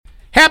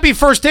Happy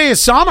first day of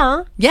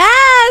summer. Yes.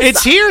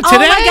 It's here today. Oh,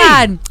 my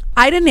God.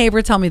 I had a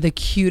neighbor tell me the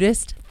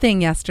cutest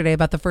thing yesterday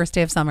about the first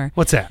day of summer.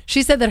 What's that?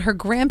 She said that her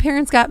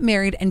grandparents got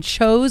married and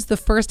chose the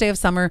first day of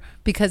summer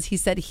because he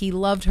said he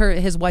loved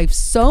his wife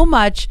so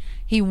much.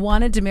 He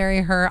wanted to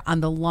marry her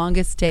on the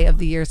longest day of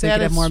the year so he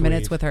could have more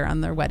minutes with her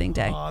on their wedding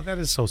day. Oh, that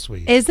is so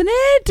sweet. Isn't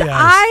it? Yes.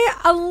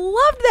 I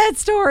loved that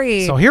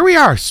story. So here we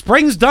are.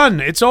 Spring's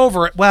done. It's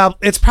over. Well,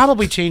 it's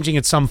probably changing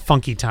at some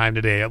funky time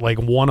today at like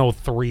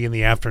 1:03 in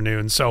the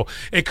afternoon. So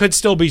it could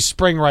still be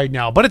spring right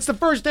now. But it's the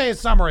first day of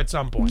summer at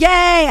some point. Yay!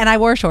 And I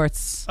wore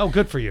shorts. Oh,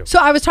 good for you. So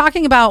I was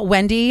talking about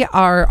Wendy,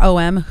 our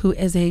OM, who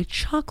is a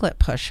chocolate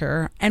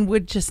pusher and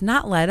would just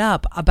not let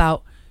up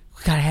about,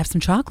 we got to have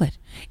some chocolate.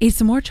 Eat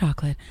some more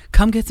chocolate.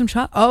 Come get some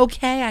chocolate.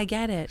 Okay, I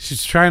get it.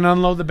 She's trying to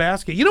unload the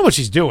basket. You know what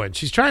she's doing?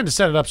 She's trying to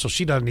set it up so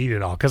she doesn't eat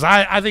it all. Because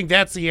I think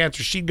that's the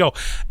answer. She'd go,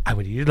 I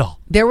would eat it all.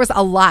 There was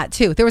a lot,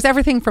 too. There was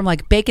everything from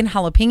like bacon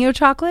jalapeno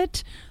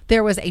chocolate.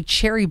 There was a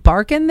cherry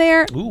bark in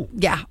there. Ooh.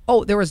 Yeah.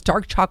 Oh, there was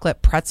dark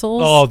chocolate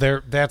pretzels. Oh,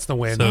 that's the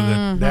win. So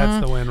good.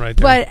 That's the win right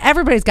there. But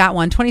everybody's got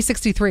one.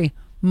 2063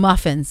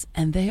 muffins,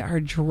 and they are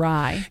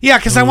dry. Yeah,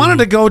 because I wanted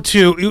to go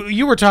to,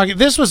 you were talking,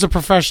 this was a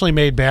professionally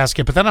made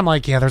basket, but then I'm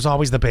like, yeah, there's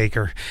always the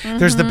baker.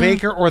 There's the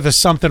baker or the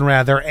something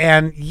rather,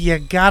 and you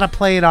got to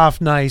play it off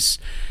nice.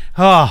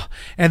 Oh,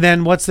 and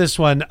then what's this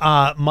one?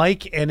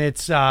 Mike, and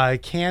it's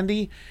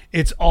candy.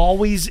 It's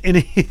always in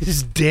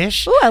his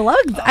dish. Ooh, I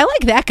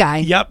like that guy.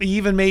 Yep, he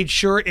even made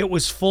sure it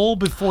was full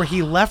before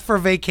he left for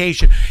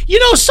vacation. You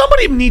know,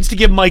 somebody needs to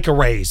give Mike a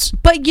raise.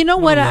 But you know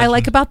what I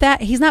like about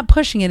that? He's not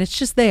pushing it. It's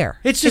just there.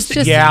 It's just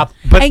yeah,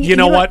 but you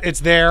know what?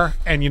 It's there,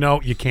 and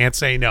you can't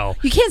say no.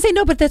 You can't say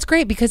no, but that's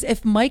great because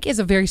if Mike is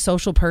a very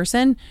social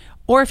person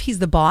or if he's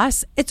the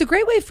boss, it's a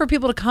great way for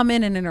people to come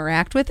in and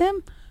interact with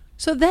him.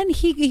 So then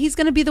he's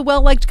going to be the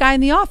well-liked guy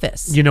in the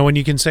office. You know when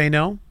you can say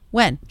no?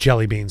 When?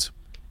 Jelly beans.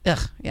 Ugh,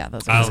 yeah,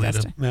 those are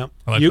disgusting. Yeah.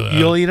 I like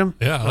You'll eat them?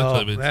 Yeah, I like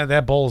jelly beans.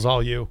 That bowl's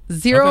all you.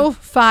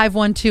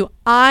 0512.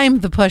 I'm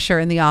the pusher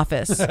in the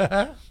office.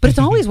 But it's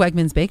always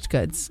Wegmans baked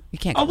goods. You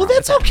can't go Oh, well, wrong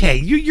that's with that. okay.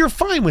 You're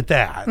fine with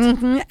that.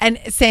 And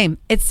same.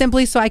 It's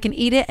simply so I can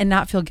eat it and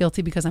not feel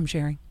guilty because I'm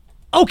sharing.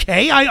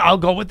 Okay, I'll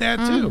go with that,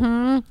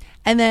 too.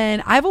 And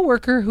then I have a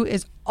worker who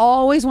is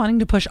always wanting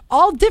to push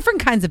all different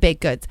kinds of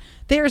baked goods.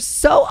 They are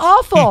so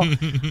awful.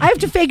 I have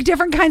to fake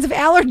different kinds of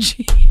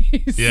allergies.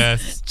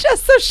 Yes.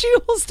 Just so she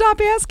will stop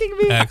asking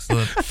me.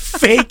 Excellent.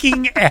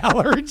 Faking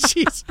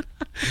allergies.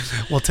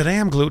 Well, today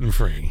I'm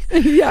gluten-free.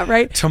 Yeah,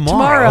 right.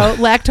 Tomorrow,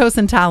 lactose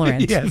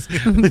intolerant. Yes.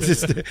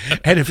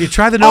 And if you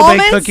try the no-bake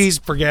Almonds? cookies,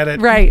 forget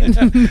it. Right.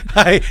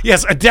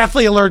 Yes, I'm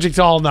definitely allergic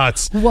to all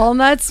nuts.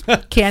 Walnuts,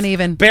 can't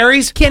even.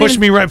 Berries, Can't push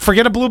even- me right.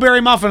 Forget a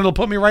blueberry muffin. It'll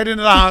put me right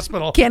into the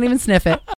hospital. Can't even sniff it.